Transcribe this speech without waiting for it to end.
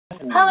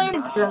Hello,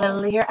 Mr.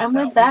 Little here, and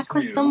we're back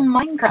with some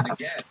Minecraft.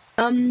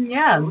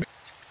 Yeah.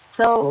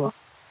 So,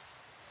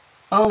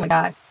 oh my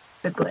god,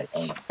 the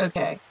glitch.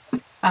 Okay.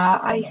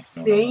 I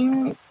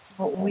think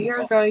what we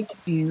are going to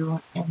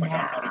do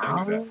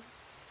now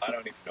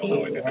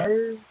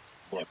is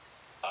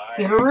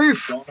we have a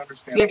roof.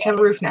 We actually have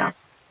a roof now.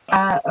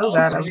 Oh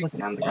god, I was looking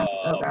down the ground.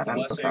 Oh god,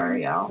 I'm so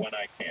sorry, y'all.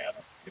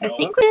 I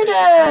think we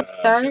should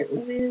start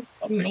with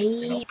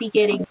maybe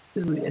getting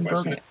food and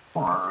building a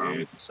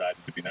farm.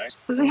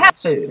 Because we have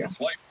food.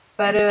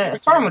 But a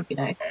farm would be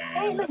nice.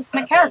 Hey, look, it's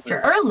my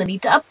character. I really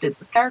need to update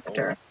the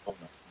character.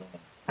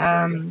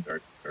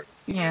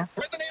 Yeah.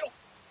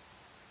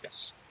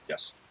 Yes.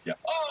 Yeah.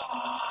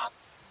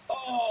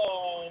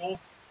 Oh.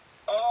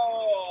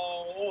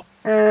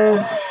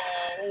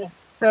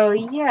 So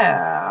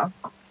yeah.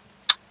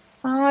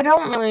 I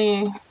don't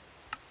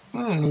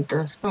need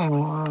this.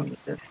 Oh, I don't need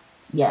this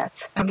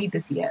yet. I don't need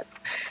this yet.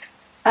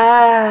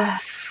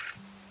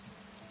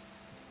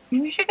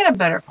 Maybe we should get a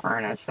better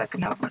furnace that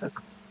can help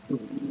cook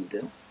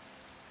food.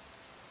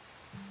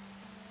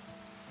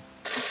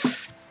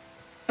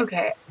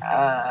 Okay,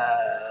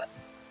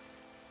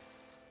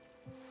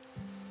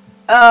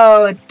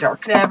 oh, it's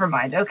dark. Never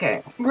mind.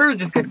 Okay, we're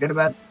just gonna go to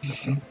bed.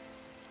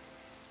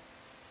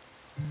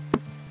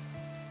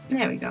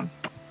 There we go.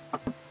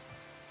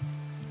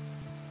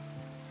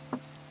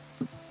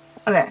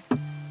 Okay.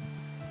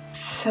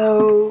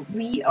 So,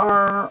 we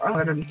are... Oh, I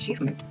got an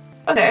achievement.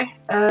 Okay,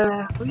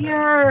 we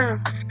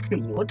are... Let's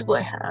see, what do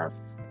I have?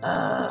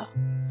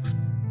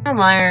 Some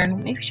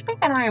iron. Maybe we should make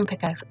an iron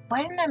pickaxe.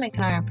 Why didn't I make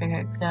an iron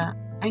pickaxe? Yeah,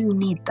 I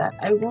need that.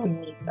 I will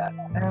need that.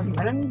 I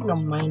don't need to go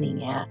mining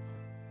yet.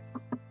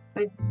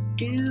 I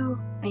do.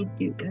 I don't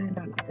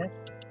need this.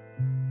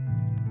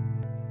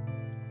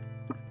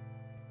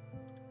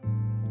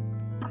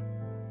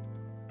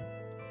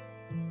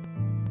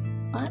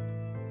 What?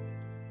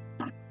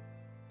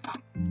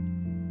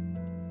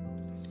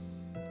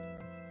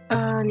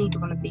 I need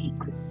one of these.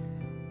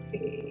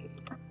 Okay.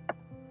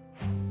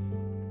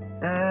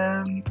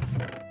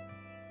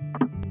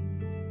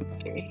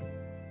 Okay.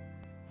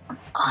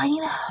 I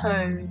need a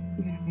hoe.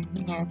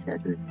 Yes,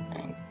 that would be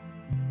nice.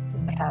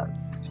 I have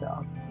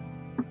some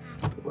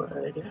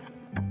wood.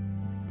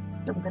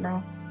 I'm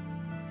gonna...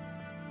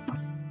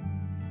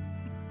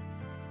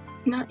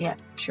 Not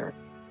yet, sure.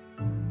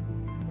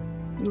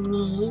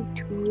 Need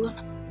to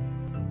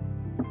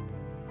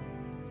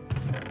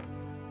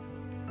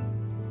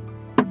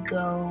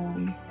go.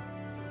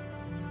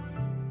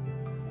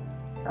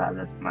 So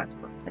this might as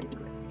well play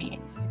with me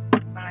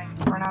when I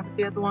run out of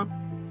the other one.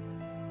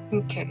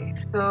 Okay,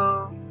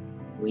 so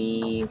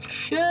we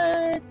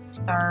should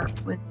start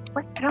with.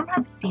 Wait, I don't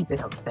have seeds, I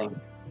don't think.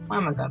 Why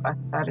am I going back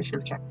to that? I should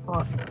have checked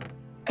before.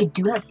 I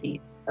do have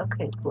seeds.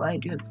 Okay, cool. I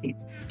do have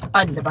seeds.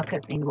 I need a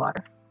bucket, I need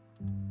water.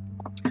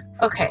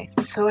 Okay,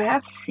 so I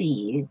have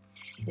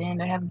seeds,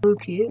 and I have blue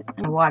cute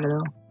and water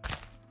though.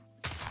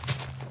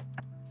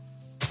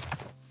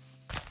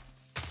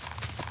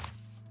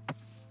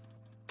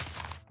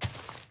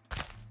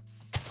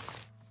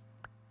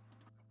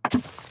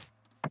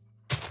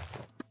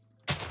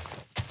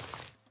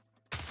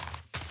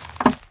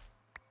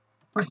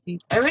 More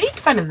seeds. I already need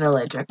to find a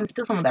village. I can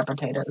steal some of their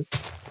potatoes.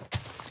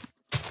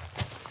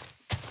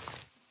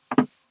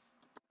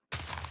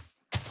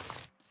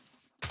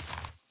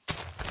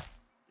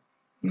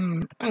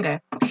 Okay.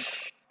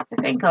 I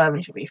think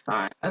 11 should be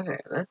fine. Okay,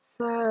 let's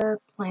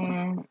let's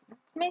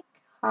make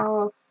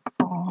a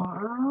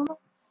farm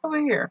over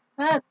here.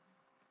 That.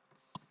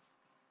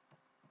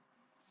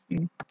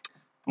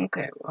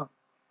 Okay, well.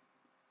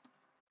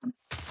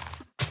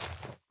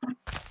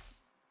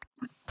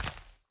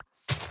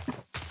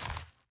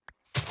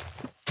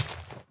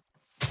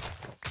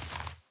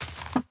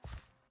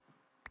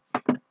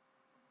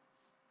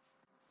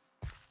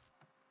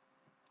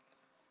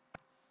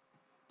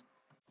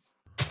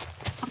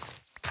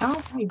 Oh,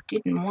 I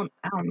didn't want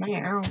down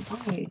there.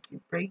 Why did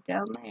you break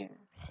down there?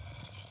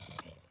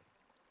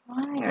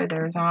 Why are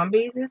there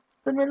zombies? It's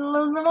the middle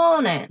of the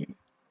morning.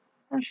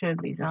 There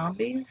should be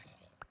zombies.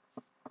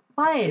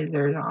 Why is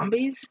there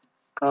zombies?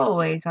 Go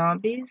away,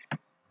 zombies.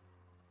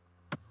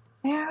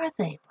 Where are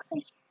they?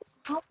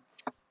 What?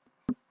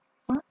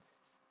 What?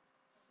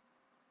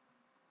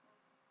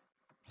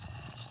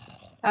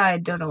 I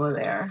don't know where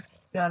they are.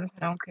 To be honest,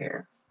 I don't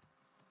care.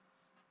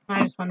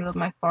 I just want to build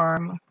my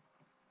farm.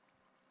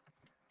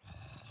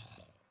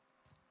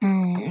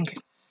 Okay.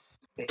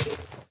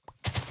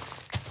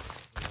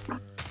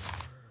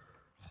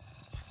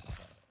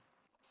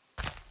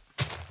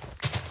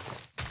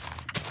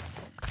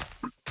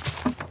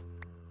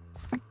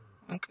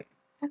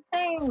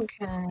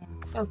 Okay. I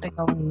don't think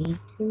I'll need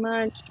too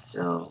much,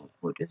 so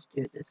we'll just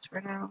do this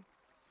for now.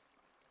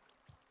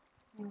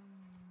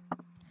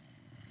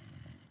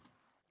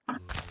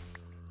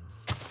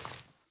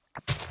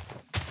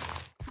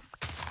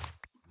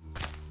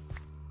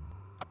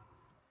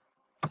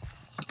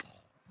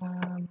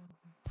 And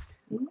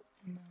then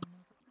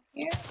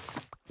here.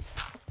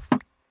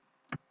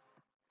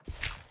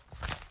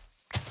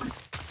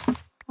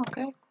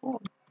 Okay,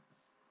 cool.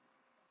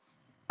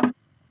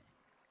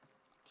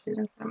 she's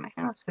in front of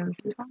my house, so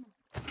she's fine.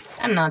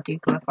 I'm not too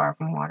far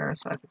from water,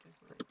 so I could just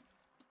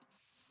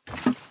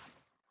leave.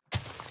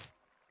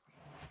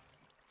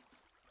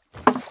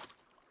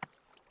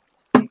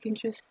 I can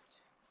just...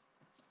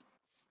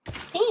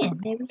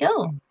 And there we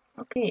go.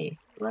 Okay,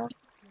 well...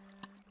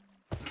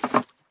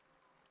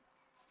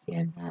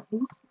 Yeah, that...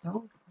 Ooh,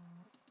 no.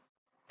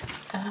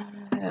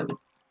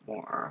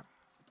 More.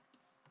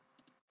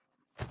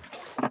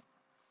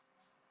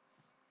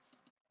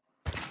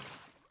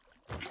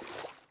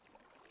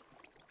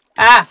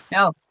 Ah!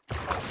 No!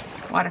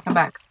 Water, come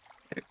back.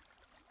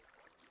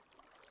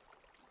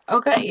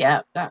 Okay,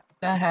 yeah, that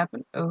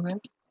happened. Okay.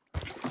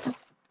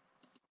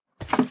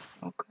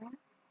 Okay.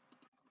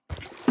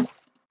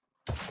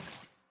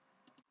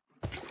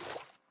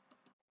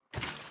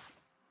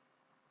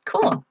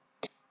 Cool.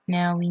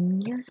 Now we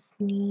just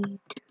need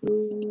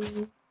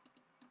to...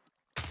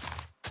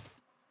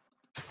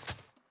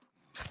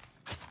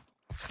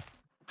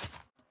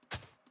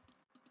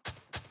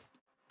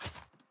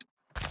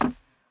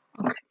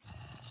 Okay.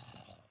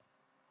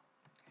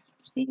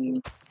 See.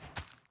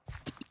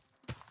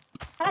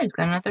 I just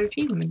got another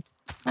achievement.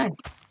 Nice.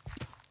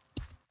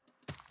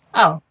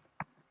 Oh.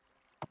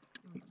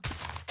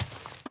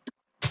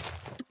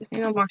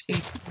 No more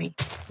seeds for me.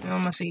 No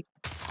more seeds.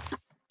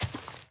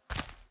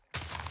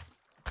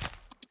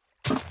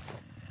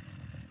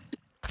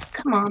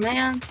 Come on,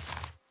 man.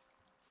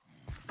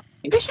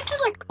 Maybe I should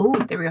just like... Oh,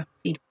 there we go.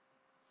 Seed.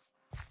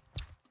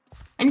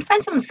 I need to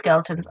find some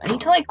skeletons. I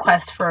need to like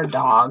quest for a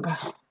dog.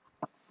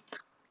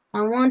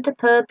 I want a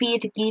puppy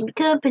to keep me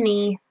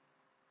company.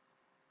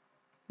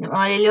 I'm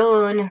all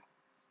alone.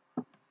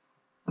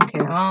 Okay,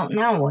 well,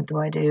 now what do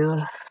I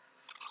do?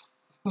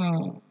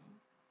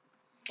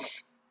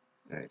 Where's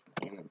my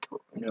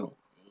inventory? No.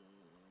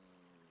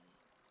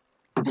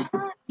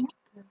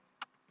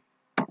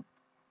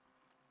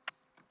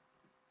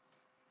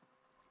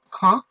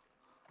 Huh?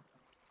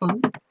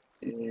 Oh.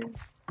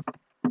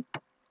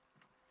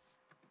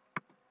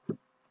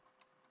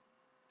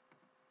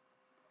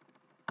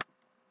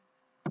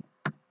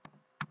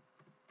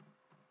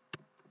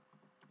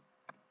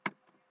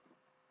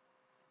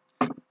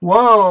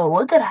 Whoa,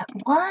 what did I...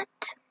 What?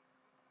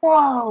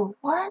 Whoa,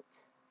 what?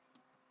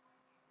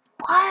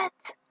 What?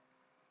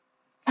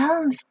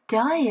 Balanced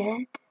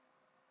diet?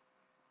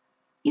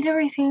 Eat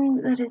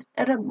everything that is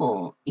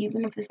edible,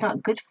 even if it's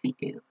not good for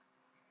you.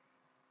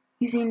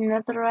 Using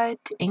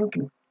netherite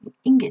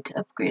ingot to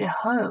upgrade a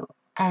hoe,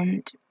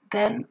 and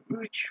then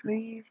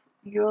retrieve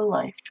your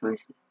life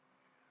choices.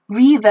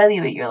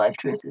 Reevaluate your life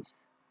choices.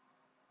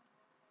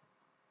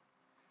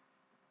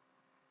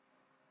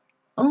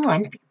 Oh, I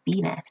need to pick a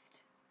bee nest.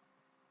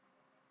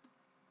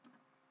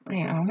 What do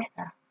you know, make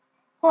that?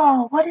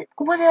 Whoa, what did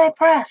I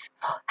press?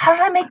 How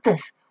did I make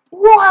this?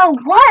 Whoa,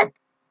 what?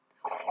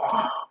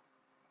 Whoa.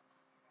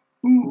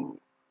 Ooh.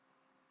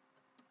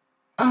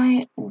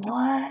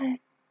 What?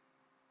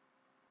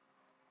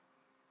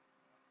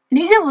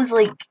 Neither was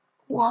like,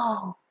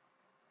 whoa.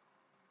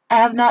 I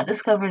have not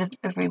discovered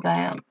every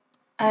biome.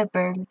 I have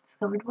barely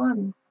discovered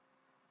one.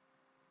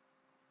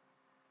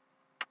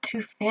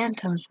 2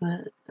 phantoms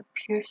with a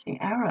piercing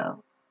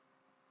arrow.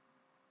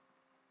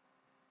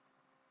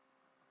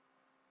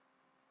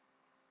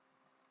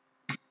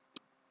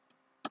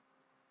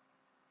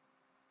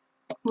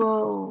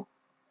 Whoa.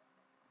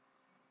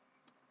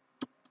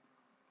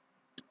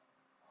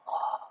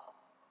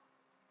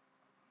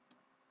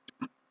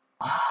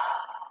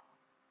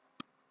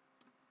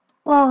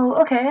 Whoa,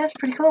 okay, that's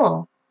pretty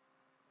cool.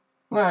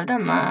 Well, I've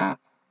done that.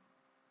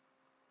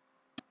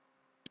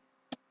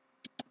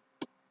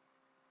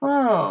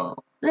 Whoa.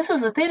 This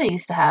was the thing I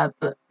used to have,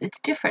 but it's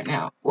different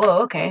now.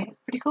 Whoa, okay, it's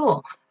pretty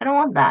cool. I don't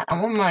want that. I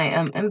want my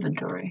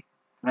inventory.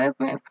 What?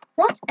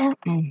 I'll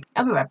be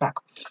right back.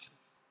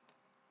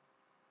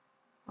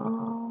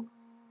 Oh,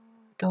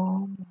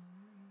 don't.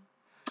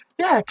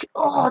 Yeah,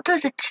 oh,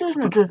 there's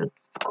achievements. This is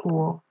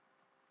cool.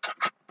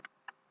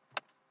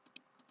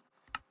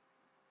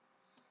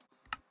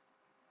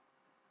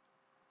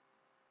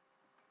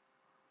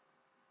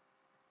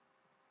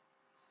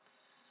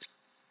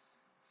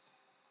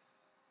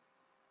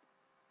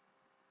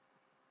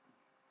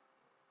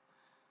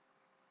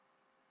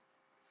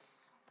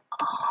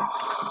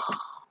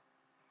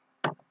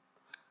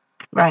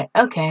 Right,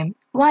 okay.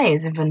 Why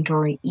is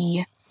inventory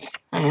E?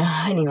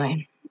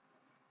 Anyway.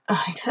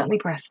 I accidentally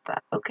pressed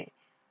that. Okay.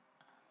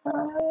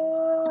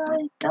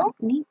 I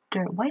don't need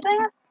dirt. Why do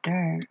I have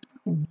dirt?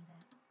 I don't need it.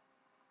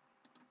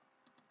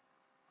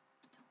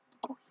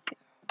 Go here.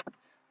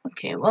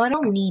 Okay, well I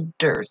don't need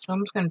dirt, so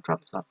I'm just gonna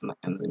drop this off in my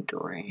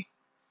inventory.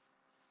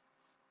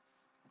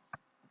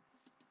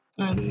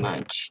 And my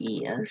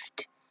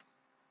chest.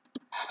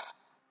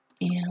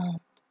 And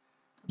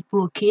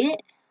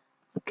bucket.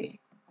 Okay.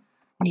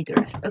 Need the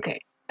rest. Okay.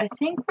 I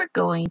think we're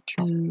going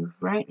to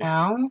right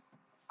now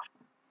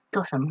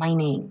go some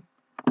mining.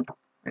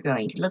 We're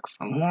going to look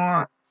for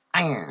more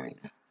iron.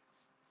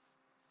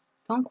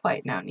 Don't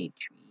quite now need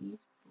trees.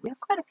 We have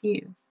quite a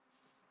few.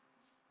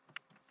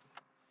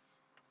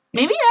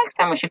 Maybe next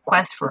time we should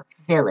quest for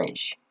a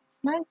village.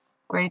 Might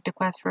upgrade the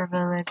quest for a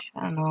village?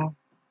 I don't know.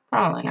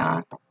 Probably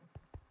not.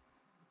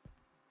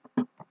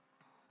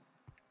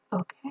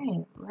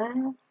 Okay,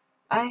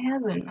 I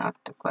have enough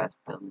to quest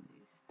at least.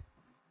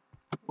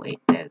 Wait,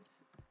 there's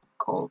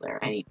coal there.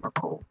 I need more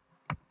coal.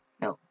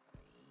 No.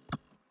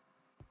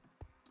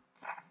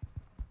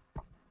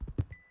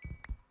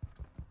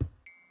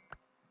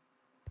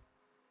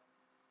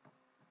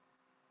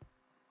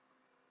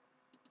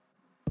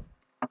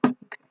 Okay.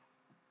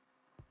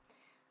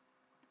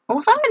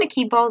 Also, I'm gonna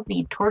keep all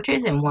the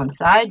torches in one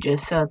side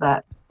just so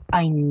that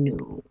I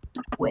knew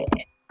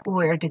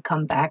where to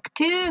come back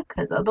to,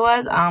 because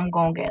otherwise I'm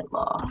gonna get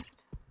lost.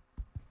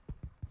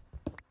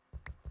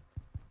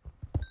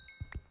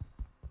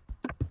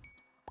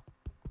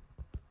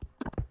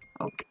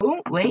 Okay.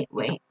 Oh, wait.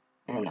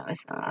 No,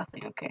 it's not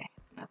nothing. Okay,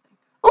 it's nothing.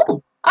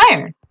 Oh,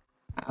 iron.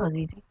 That was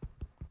easy.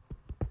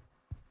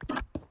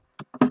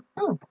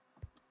 Oh,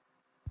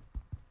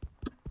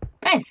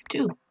 nice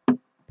too.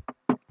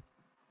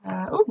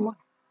 Oh, more.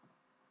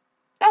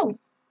 Oh,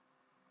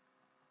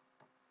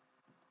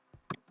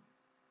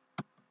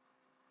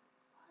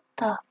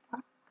 the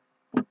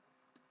fuck?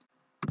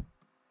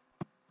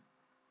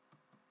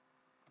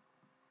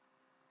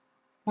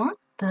 What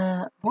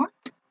the what?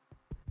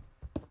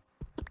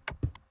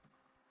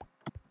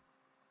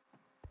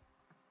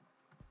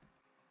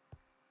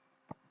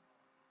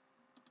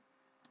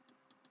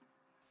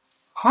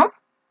 Huh?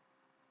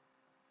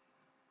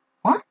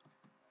 What?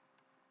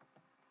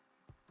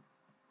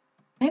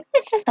 Maybe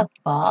it's just a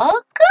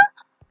bug?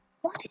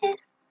 What is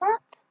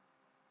what?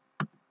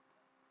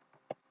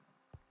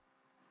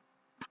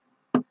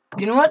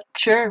 You know what?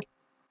 Sure.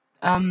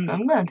 I'm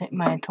gonna take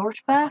my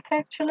torch back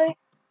actually.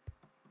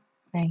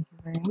 Thank you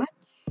very much.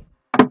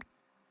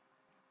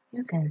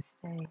 You can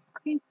stay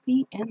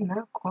creepy in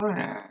the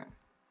corner.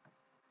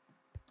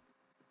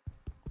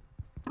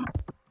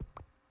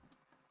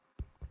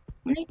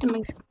 We need to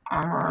make some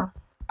armor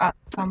at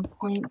some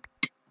point.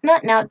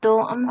 Not now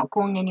though, I'm not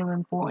going anywhere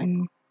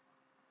important.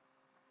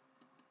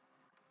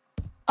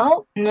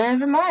 Oh,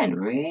 never mind.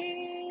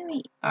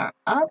 We are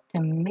up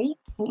to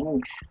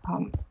making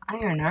some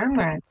iron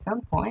armor at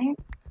some point.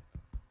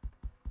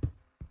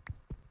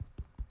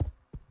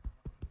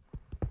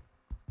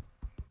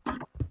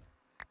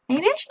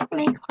 Maybe I should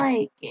make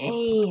like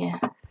a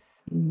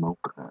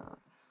smoker.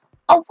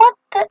 Oh, what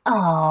the?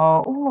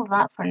 Oh, all of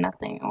that for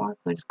nothing. Oh,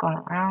 we're just going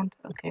around.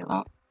 Okay,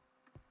 well,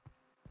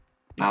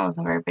 that was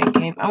a very big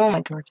cave. I want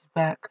my torches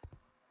back.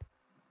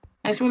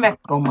 Next, we're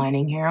back to go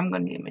mining here. I'm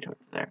gonna get my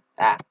torches there.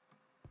 Ah,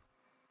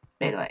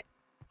 big light,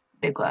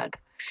 big lag.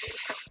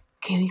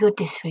 Okay, we go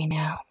this way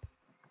now.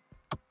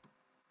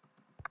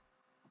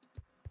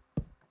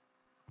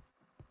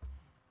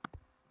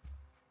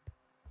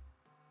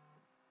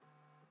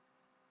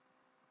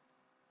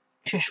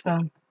 Shush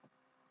phone.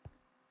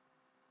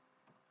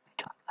 I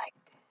don't like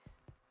this.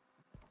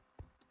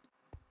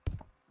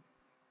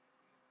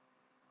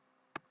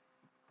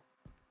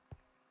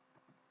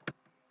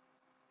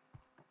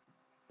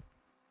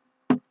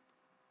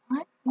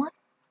 What? What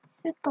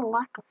is it? The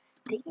lack of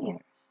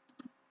stairs.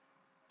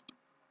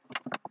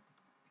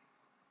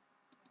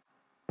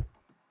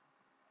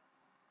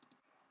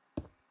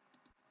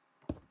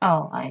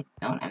 Oh, I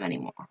don't have any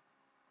more.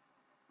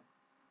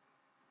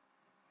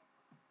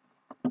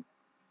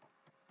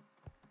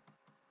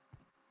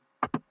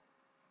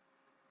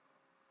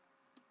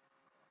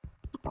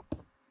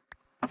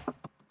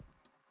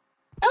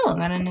 Oh, I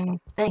got a new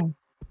thing.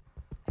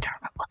 I don't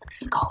remember what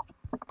this is called.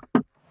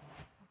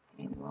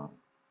 Okay, well.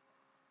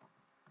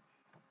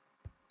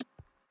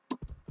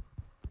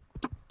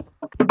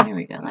 Okay, there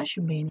we go. That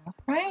should be enough,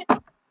 right?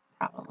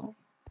 Probably.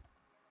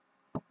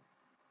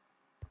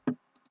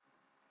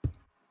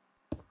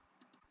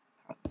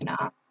 Probably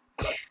not.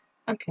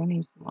 Okay, we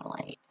need some more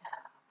light.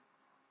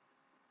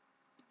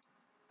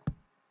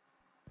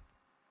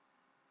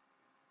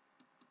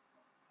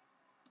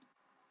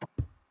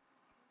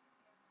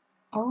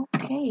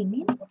 Okay,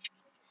 maybe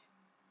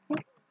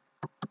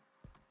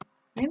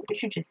we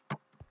should just.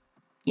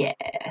 Yeah,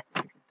 I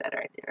think it's a better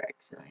idea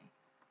actually.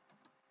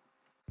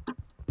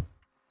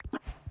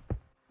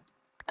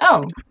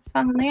 Oh,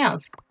 found something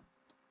else.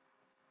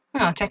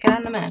 I'll check it out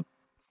in a minute.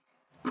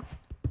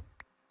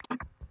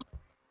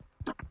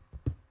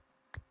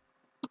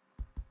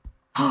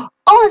 Oh,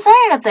 there's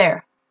iron up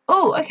there!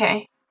 Oh,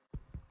 okay.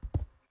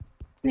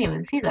 Didn't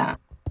even see that.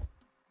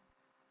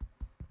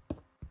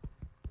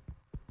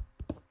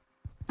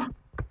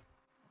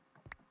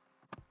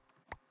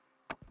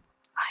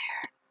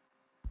 Iron.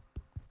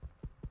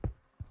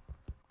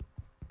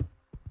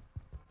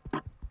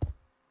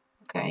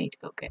 Okay, I need to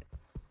go get it.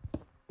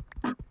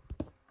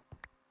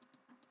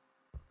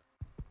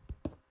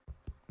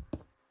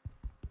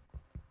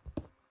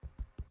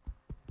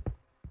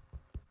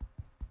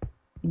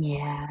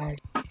 Yes,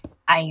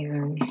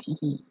 iron.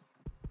 Hehe.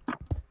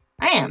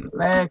 I am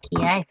lucky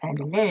I found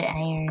a little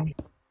iron.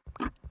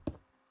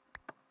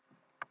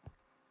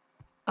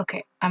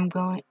 Okay, I'm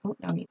going. Oh,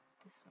 no, need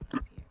this one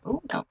up here.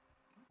 Oh, no.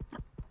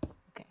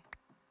 Okay.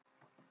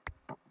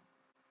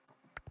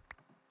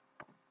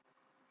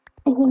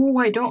 Oh,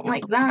 I don't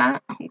like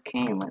that.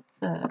 Okay, let's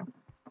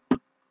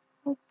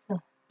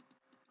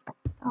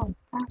oh,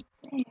 that's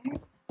there.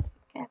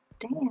 Get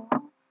down.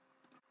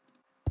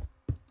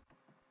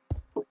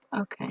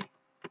 Okay.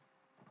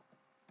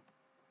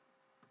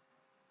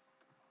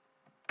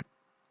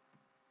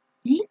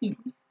 Yee,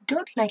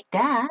 don't like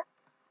that.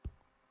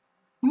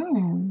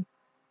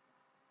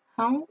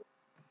 How?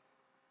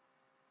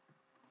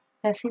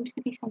 That seems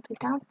to be something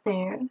out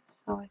there.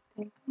 So I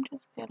think I'm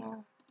just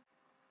gonna.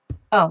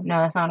 Oh, no,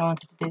 that's not what I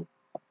wanted to do.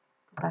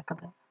 Go back a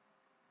bit.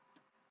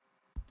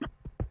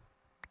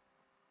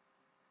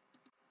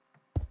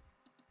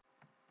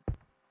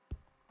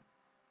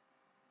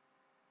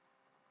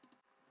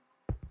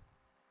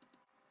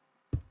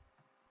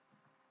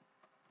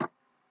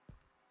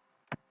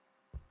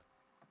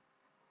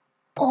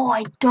 Oh,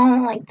 I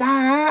don't like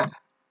that.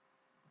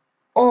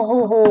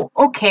 Oh,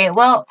 okay,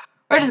 well,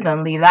 we're just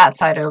gonna leave that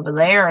side over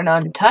there and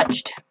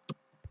untouched.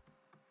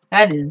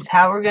 That is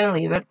how we're gonna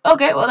leave it.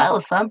 Okay, well, that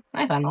was fun.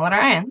 I found a letter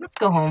iron. Let's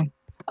go home.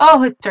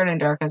 Oh, it's turning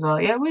dark as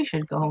well. Yeah, we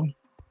should go home.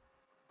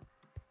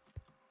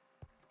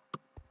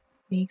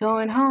 We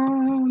going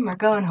home, we're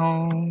going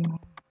home.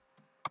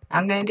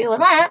 I'm gonna deal with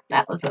that.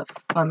 That was a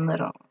fun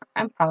little...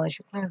 I probably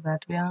should play with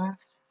that, to be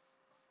honest.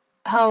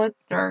 Oh, it's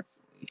dark.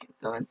 We should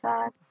go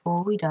inside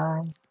before we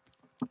die.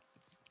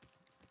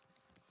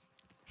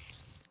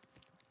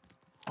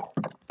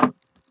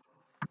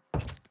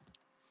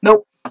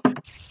 Nope.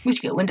 We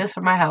should get windows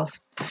for my house.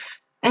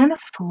 And a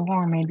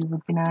floor maybe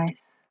would be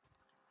nice.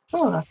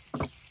 Oh,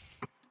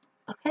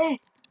 okay.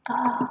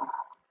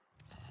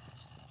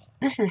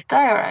 This is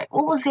diorite.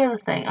 What was the other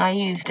thing? I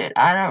used it.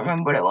 I don't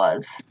remember what it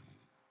was.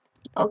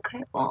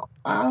 Okay, well,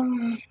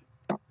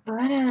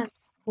 let us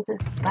put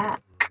this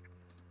back.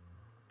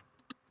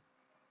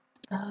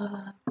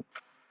 I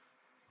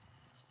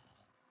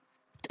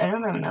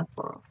don't have enough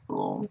for a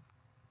floor.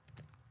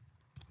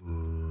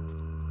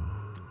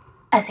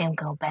 I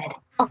think I'll go bed.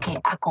 Okay,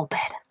 I'll go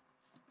bed.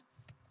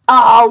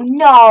 Oh,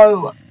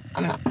 no!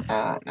 I'm not,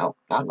 nope,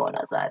 not going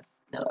outside.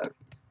 No.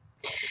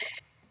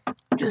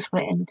 Just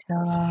wait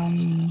until,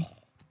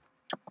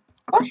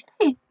 what should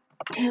I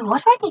do?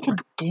 What do I need to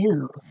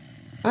do?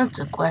 That's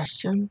a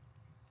question.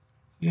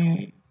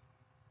 Figure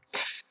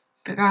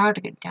out how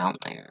to get down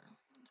there.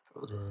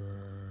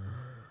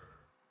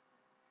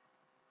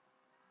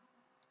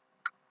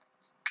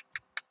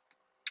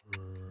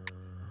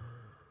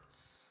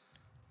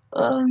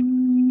 Oh,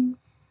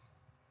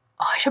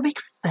 I should make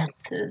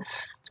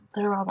fences to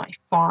put around my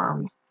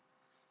farm.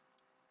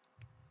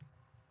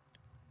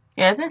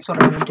 Yeah, that's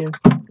what I'm gonna do.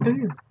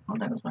 Ooh, oh,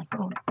 that was my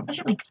phone. I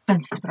should make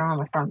fences to put around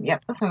my farm.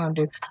 Yep, that's what I'm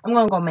gonna do. I'm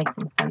gonna go make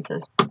some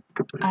fences.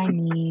 I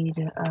need,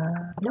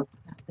 nope,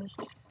 not this.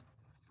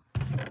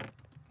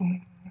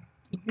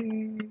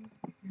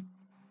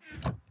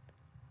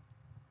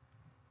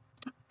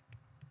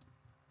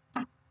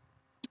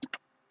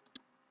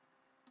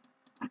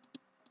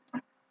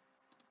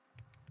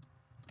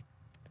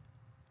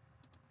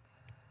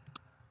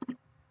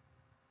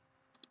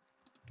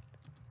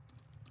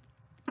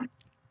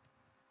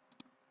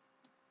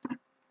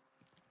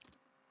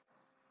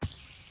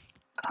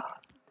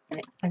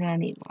 And I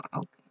need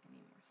more. Okay, I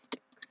need more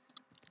sticks.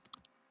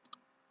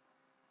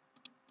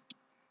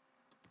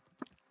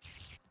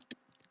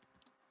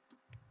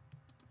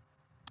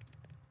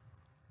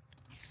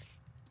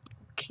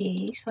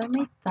 Okay, so I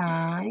made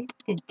that.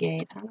 Good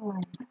gate. How do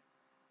I?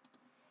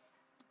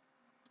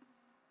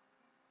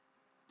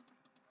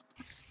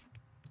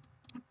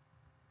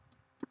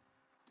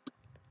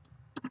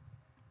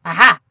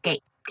 Aha!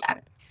 Gate. Got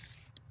it.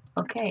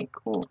 Okay,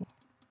 cool.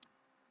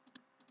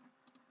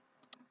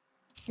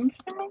 I'm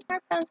just gonna make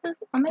more fences.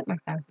 I'll make more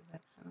fences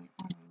actually.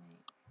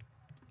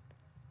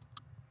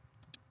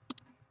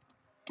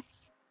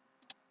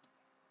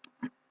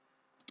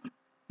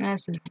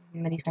 This is as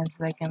many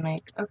fences I can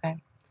make. Okay.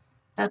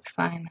 That's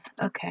fine.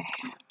 Okay.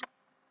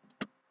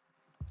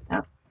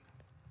 Yep.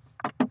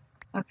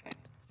 Okay.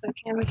 So I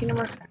can't make any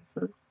more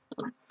fences.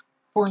 That's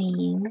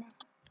fine.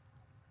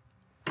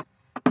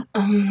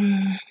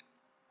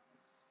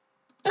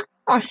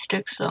 More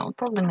sticks though. I'm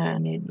probably gonna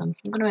need them.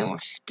 I'm gonna make more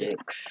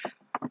sticks.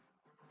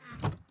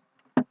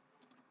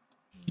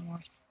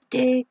 More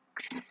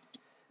sticks.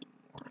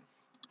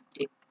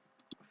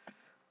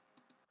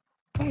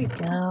 There you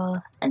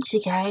go. And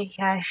she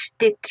got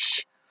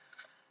sticks.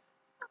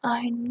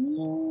 I need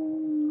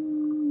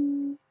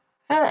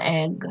an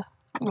egg.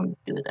 I'm gonna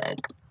do the egg.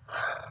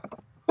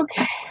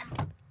 Okay.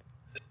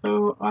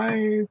 So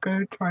I'm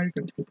gonna try to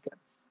go to sleep again.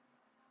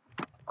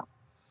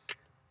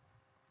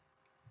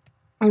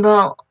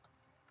 Well,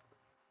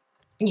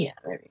 yeah,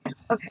 there we go.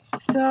 Okay,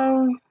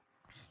 so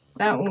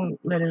that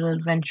little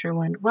adventure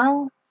went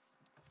well.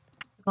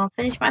 I'm gonna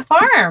finish my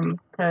farm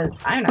because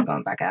I'm not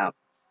going back out.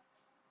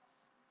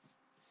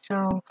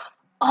 So,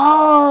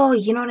 oh,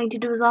 you know what I need to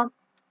do as well?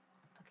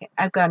 Okay,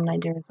 I've got an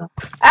idea as well.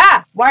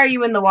 Ah! Why are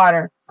you in the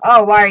water?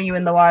 Oh, why are you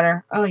in the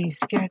water? Oh, you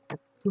scared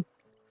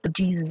the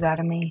Jesus out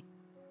of me.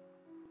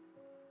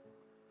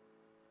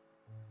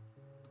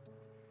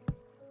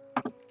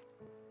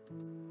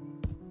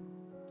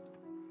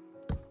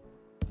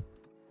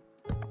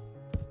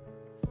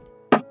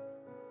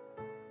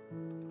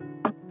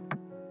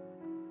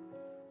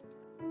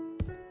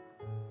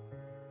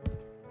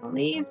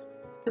 believe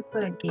to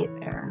put a gate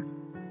there.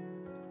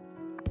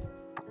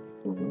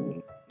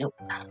 Nope.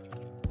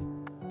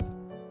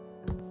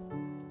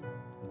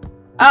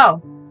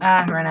 Oh!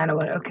 I ran out of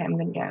wood. Okay, I'm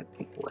gonna get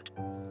wood.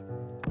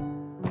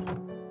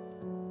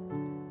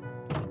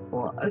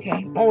 Well,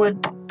 okay, more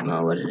wood.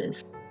 More wood it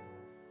is.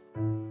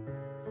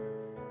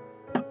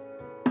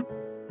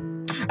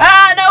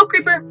 Ah, no!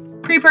 Creeper!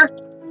 Creeper!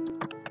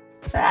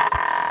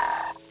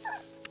 Ah.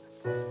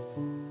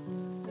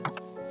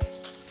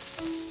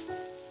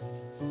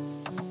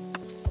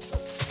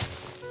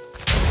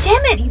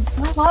 Damn it! You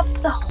blew up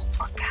the whole...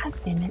 Oh, God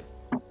damn it.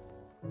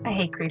 I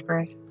hate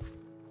creepers.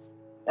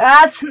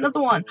 That's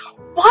another one.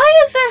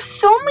 Why is there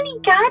so many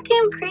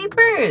goddamn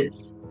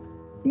creepers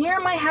near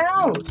my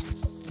house?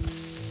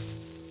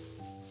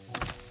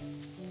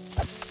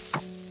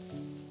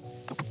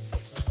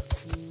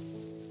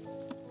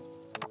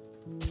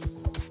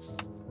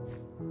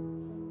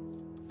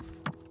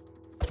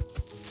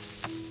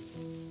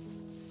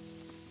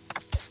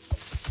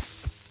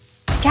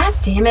 God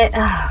damn it.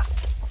 Ugh.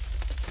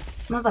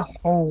 Another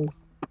hole.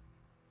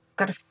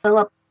 Gotta fill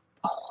up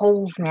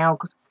holes now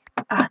because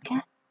I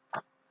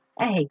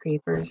hate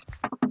creepers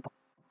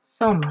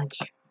so much.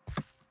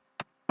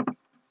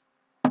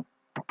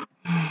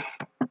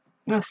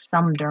 There's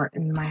some dirt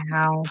in my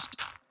house.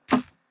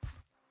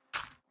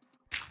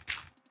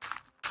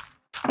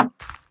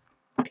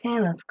 Okay,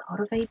 let's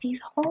cultivate these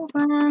holes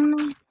then.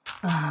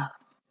 No!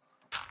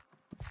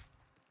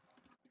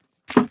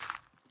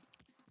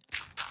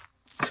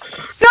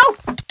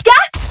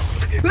 God!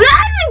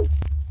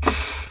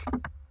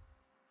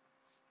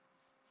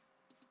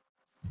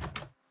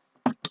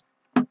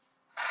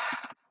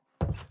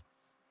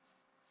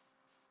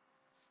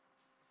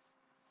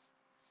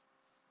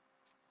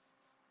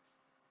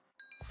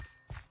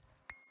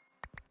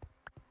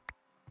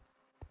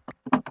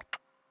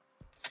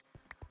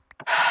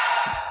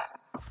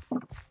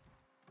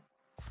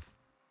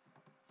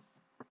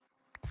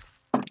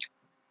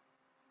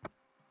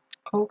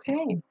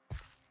 Okay.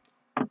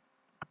 I'm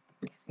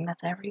guessing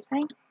that's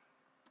everything.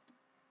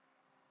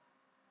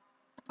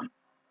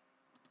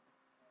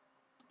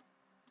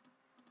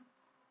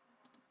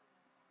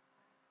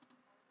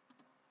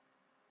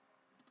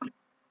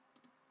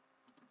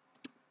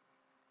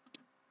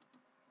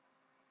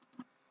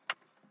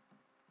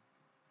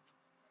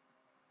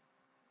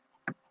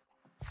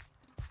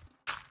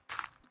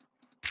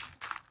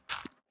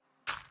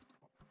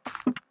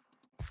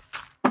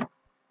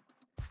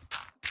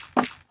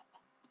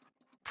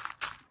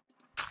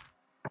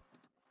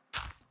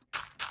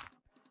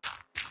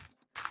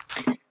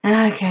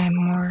 Okay,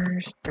 more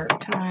dirt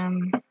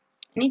time. I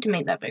need to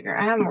make that bigger.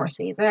 I have more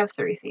seeds. I have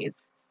 3 seeds.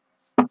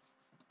 I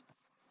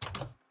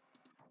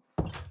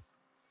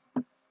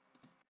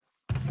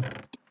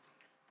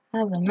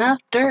have enough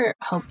dirt.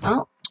 Hope.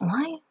 Oh,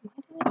 why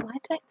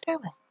did I throw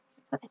it?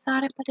 I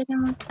thought I put it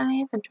in my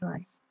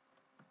inventory.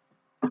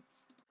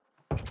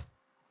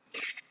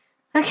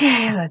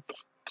 Okay,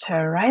 let's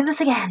try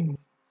this again.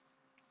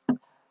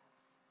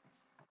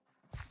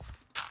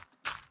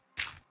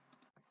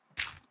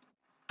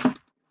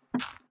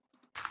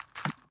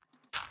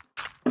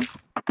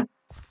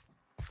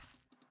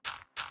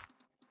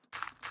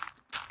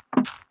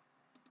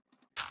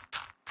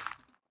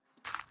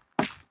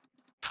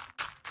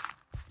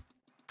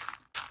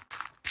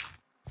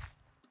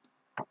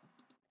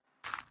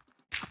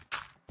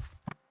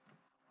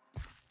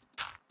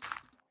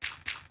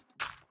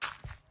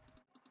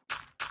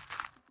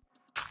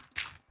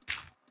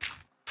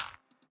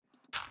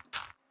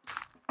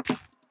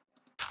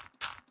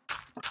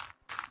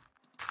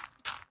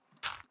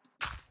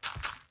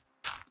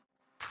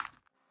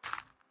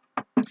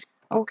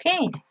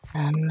 Okay,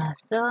 and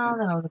still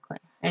out of the clear.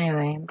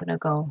 Anyway, I'm gonna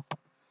go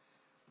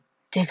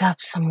dig up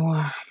some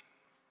more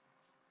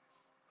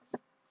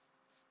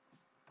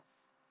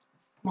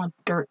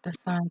dirt this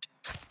side.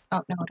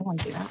 Oh no, I don't want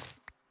to do that.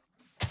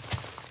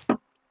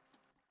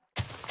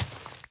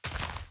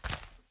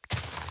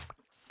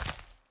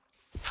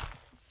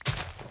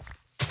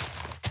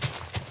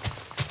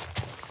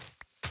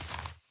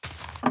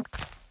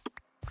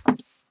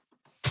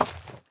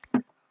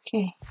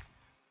 Okay.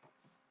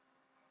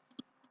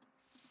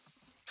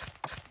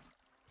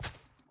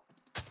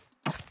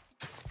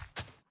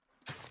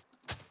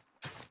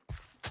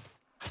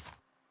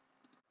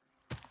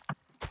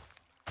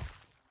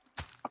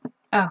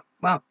 Oh,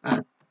 well,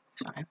 that's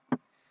fine.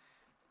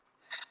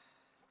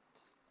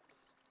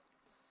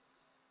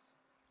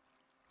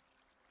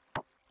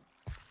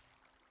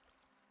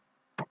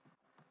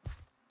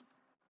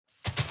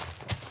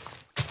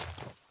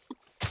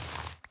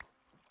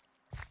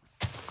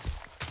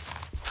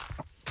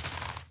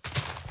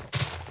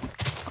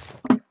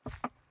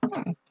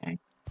 Okay.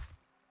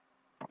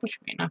 That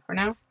should be enough for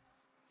now.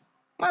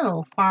 My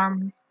little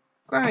farm.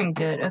 Growing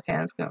good. Okay,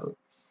 let's go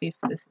see if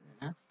this is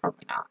enough.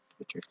 Probably not, to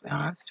be truthfully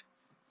honest.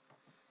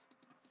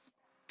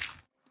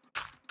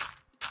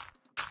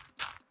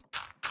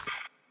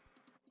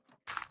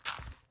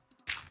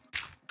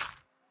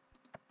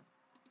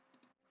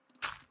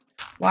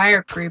 Why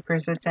are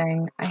creepers a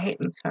thing? I hate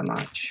them so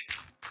much.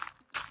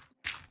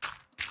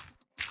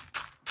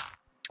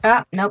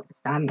 Ah, nope, it's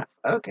not enough.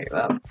 Okay,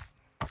 well.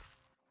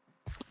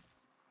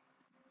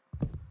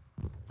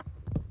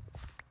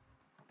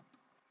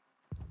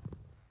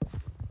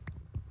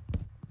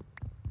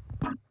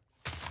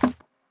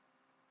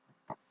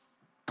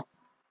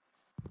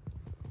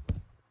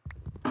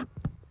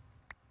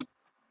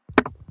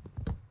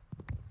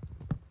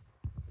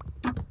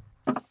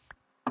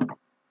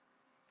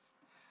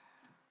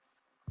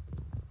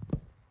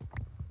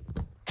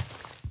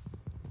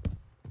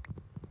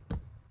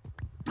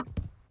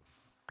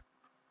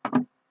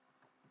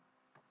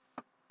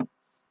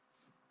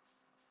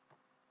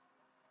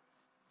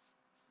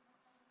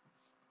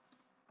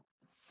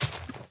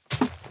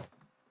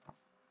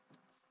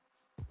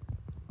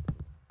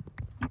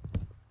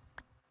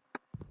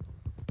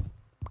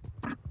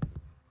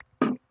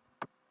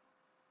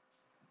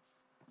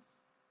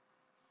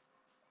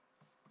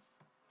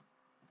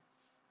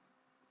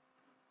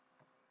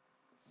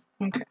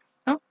 Okay.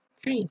 Oh,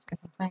 trees. I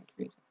can plant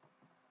trees.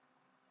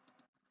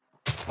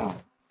 Oh,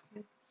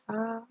 okay.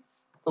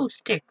 Oh,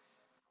 sticks.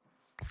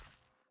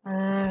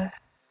 I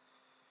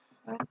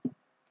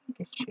think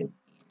it should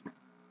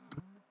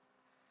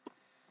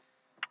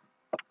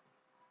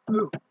be.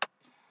 Ooh.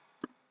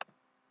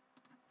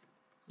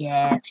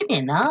 Yeah, it should be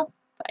enough,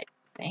 I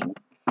think.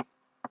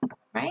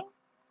 Right?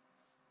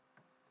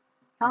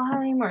 Y'all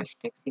have any more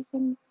sticks you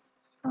can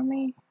for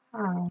me?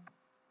 Oh,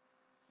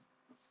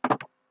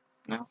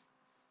 no?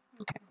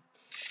 Okay.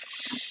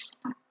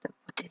 So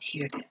put this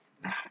here then.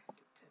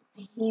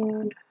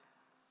 And,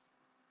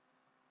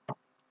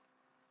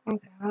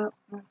 okay, well,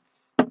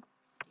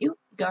 you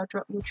gotta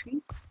drop more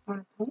trees.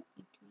 Wanna plant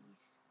you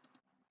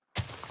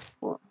trees?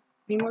 Cool.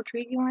 Any more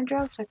trees you wanna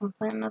drop so I can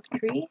plant another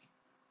tree?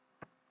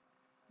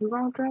 You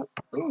wanna drop?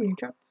 Ooh, you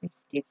dropped some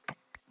sticks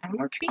and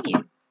more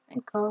trees.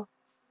 Thank you.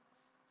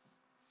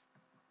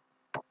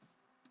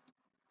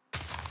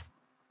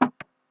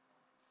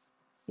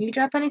 You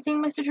drop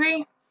anything, Mr.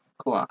 Tree?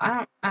 Cool. I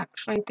don't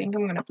actually think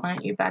I'm gonna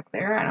plant you back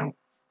there. I don't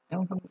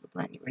know if I'm gonna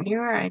plant you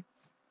anywhere. I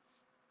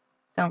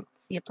don't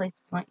see a place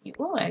to plant you.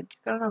 Oh, I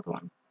just got another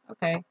one.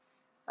 Okay.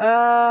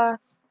 I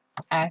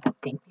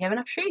think we have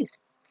enough trees.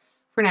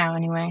 For now,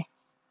 anyway.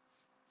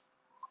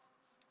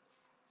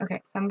 Okay,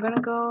 so I'm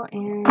gonna go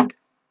and... Oh,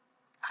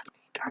 it's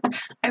getting dark.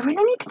 I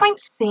really need to find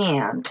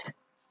sand.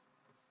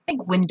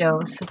 Like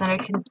windows so that I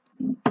can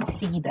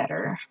see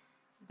better.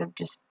 Instead of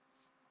just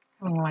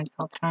having lights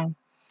all the time.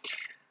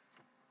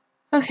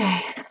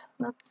 Okay,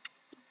 let's...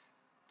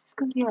 Just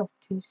because we have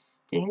 2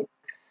 sticks.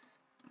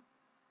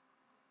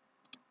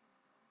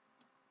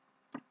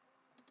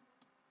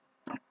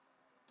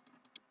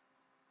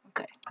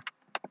 Okay.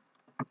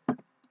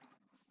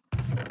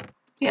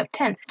 We have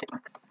 10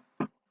 sticks.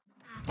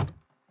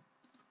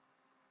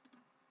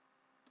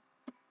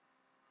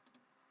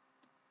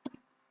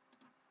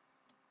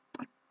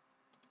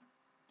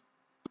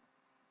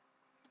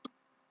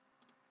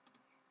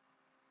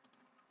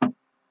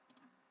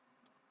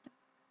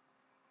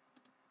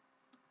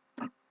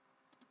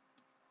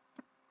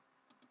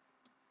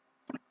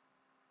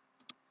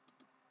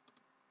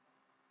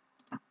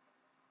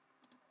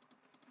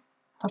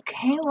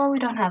 Okay, well we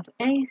don't have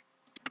any,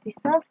 we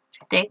still have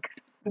sticks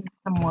and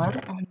some wood,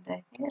 and I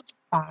think it's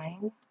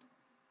fine.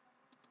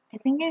 I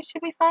think it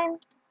should be fine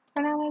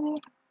for now, maybe?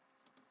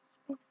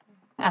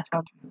 That's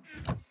probably.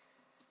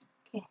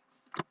 Okay.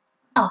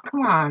 Oh,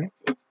 come on,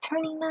 it's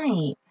turning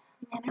night.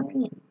 Man, I really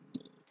need.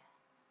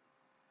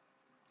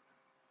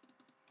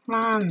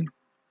 Come on.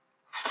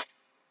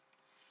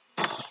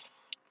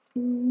 It's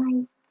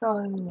night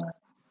though.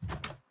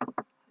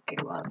 Okay,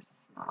 well, it's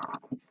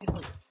not. I'll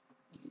use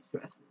the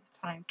rest of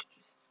the time to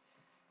just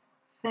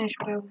finish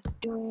what I was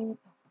doing.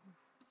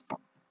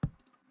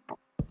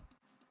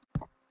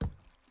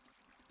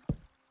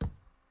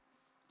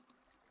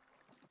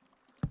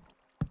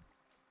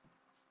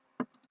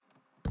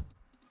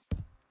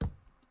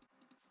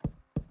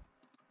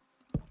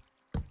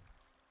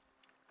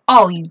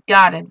 Oh, you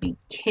gotta be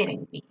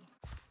kidding me.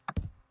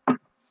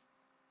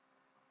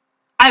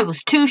 I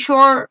was too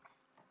short.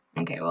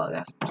 Okay, well, I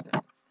guess I'm just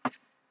gonna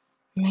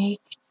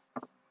make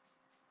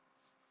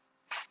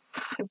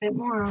a bit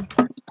more.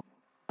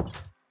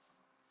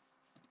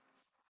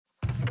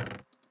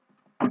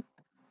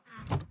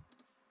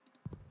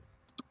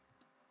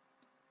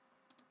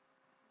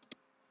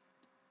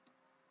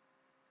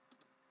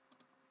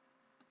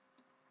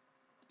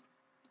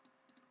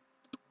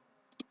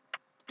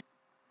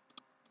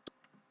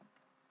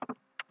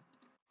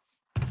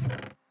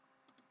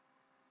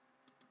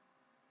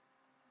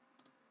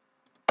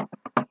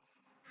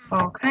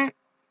 Okay.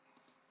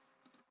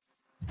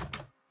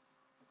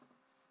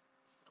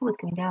 Oh, it's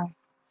going down.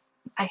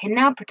 I can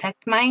now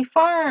protect my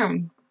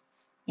farm.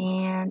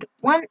 And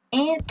 1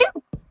 and 2.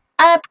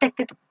 I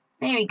protected.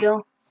 There you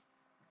go.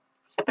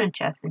 Should put a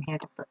chest in here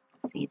to put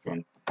seeds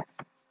in.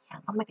 Yeah,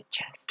 I'll make a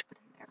chest to put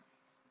in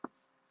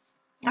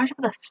there. I should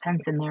put a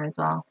fence in there as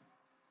well.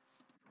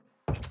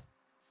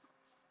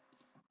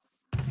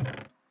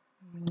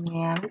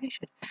 Yeah, maybe I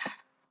should.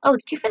 Oh,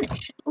 did you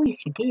finish? Oh,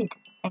 yes, you did.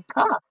 Thank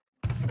God.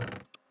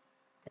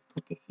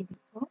 Put this in.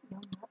 Oh,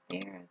 no, not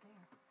there.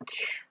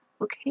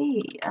 Okay,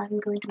 I'm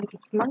going to make a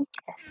smart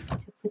test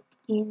to put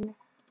in.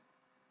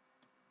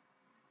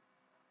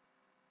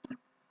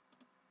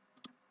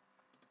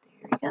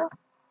 There we go.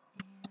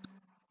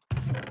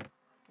 And the rest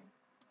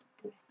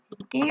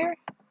in there.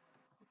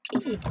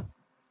 Okay.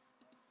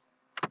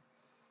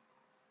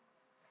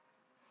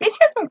 They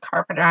should have some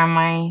carpet around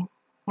my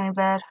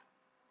bed.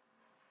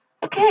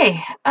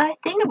 Okay, I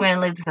think I'm going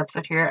to leave this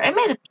episode here. I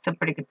made some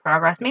pretty good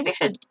progress. Maybe I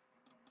should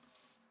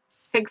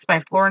fix my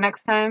floor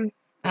next time.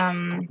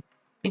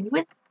 Maybe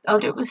I'll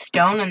do it with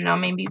stone, and I'll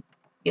maybe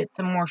get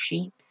some more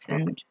sheets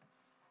and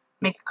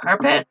make a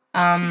carpet.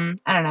 I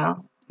don't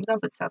know. I'm gonna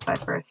put this outside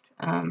first.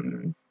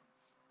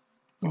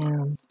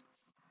 Yeah.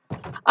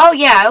 Oh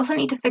yeah, I also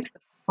need to fix the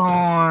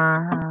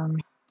farm.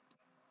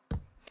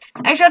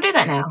 Actually, I'll do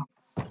that now.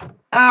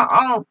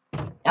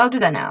 I'll do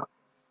that now.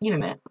 Give me a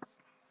minute.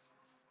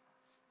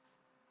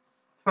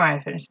 Before I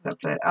finish this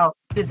episode, I'll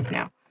do this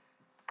now.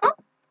 Oh.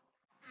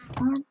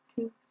 1,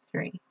 2,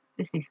 3.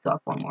 This needs to go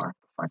up one more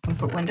before I can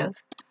put windows.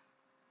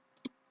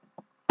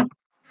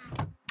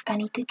 I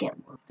need to get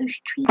more of those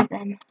trees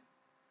then.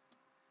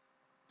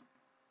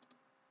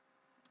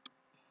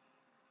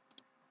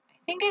 I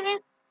think I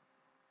did.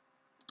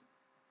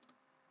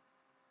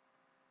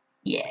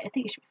 Yeah, I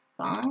think it should be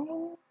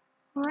fine.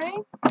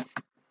 Right?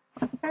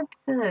 That's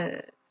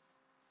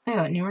I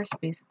got new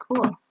recipes.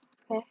 Cool.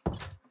 Okay.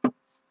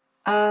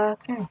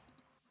 Okay.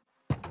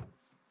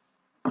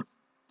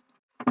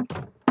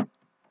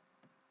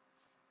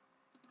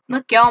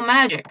 Look, y'all,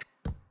 magic.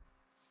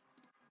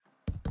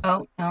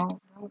 Oh, no,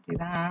 don't do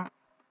that.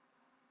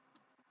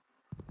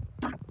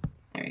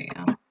 There you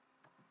go.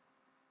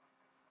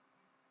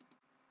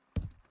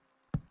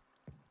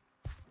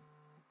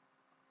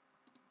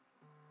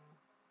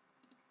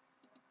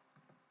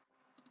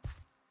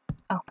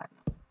 Oh,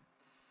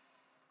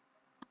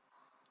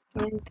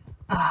 and,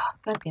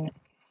 god damn it.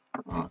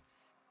 Oh,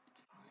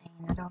 it's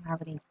fine. I don't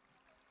have anything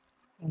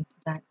for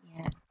that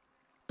yet.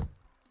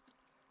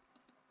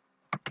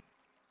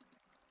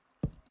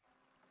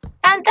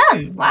 And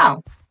done!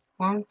 Wow.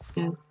 1,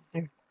 2,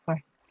 3,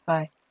 4,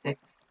 5,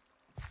 6.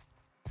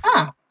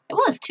 Ah, it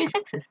was 2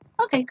 6s.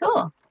 Okay,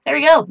 cool. There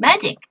we go.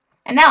 Magic.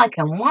 And now I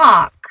can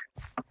walk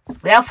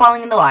without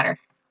falling in the water.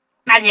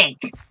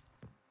 Magic!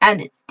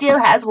 And it still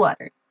has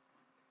water.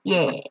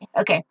 Yeah.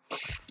 Okay.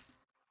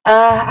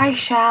 I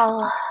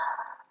shall...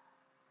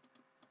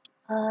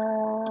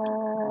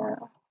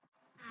 oh,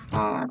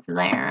 that's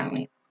there.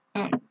 I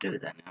won't do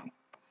that now.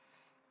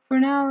 For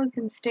now, it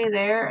can stay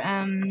there.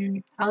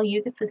 I'll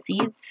use it for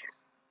seeds.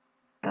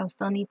 I'll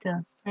still need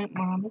to plant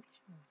more. Maybe I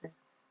should move this.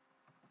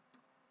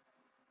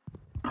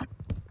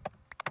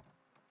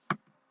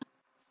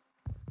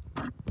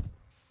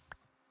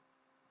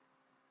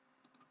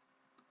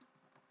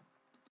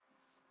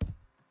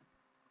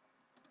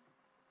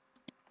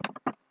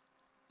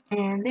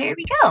 And there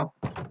we go.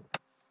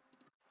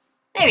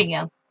 There we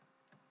go.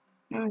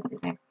 Let's see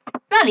there.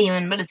 It's not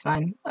even, but it's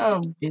fine.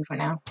 I'll do for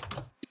now.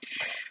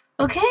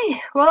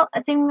 Okay, well,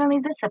 I think I'm gonna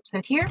leave this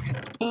episode here,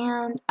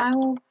 and I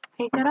will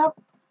pick it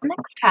up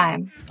next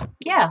time.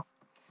 Yeah,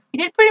 we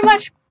did pretty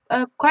much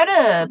quite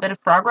a bit of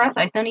progress.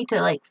 I still need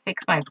to like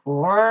fix my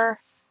floor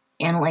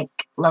and like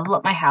level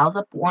up my house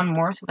up one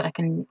more so that I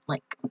can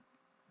like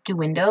do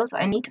windows.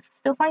 I need to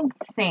still find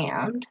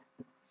sand.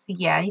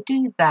 Yeah, I need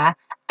to do that.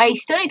 I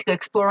still need to go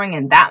exploring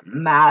in that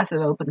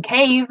massive open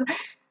cave,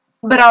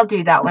 but I'll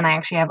do that when I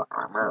actually have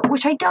armor,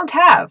 which I don't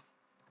have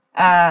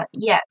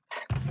yet.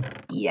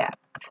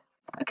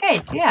 Okay,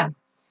 so yeah.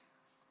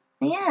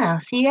 Yeah,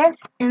 see you guys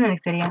in the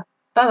next video.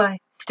 Bye-bye.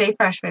 Stay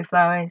fresh, my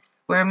flowers.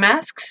 Wear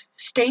masks.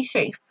 Stay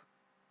safe.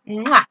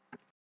 Mwah!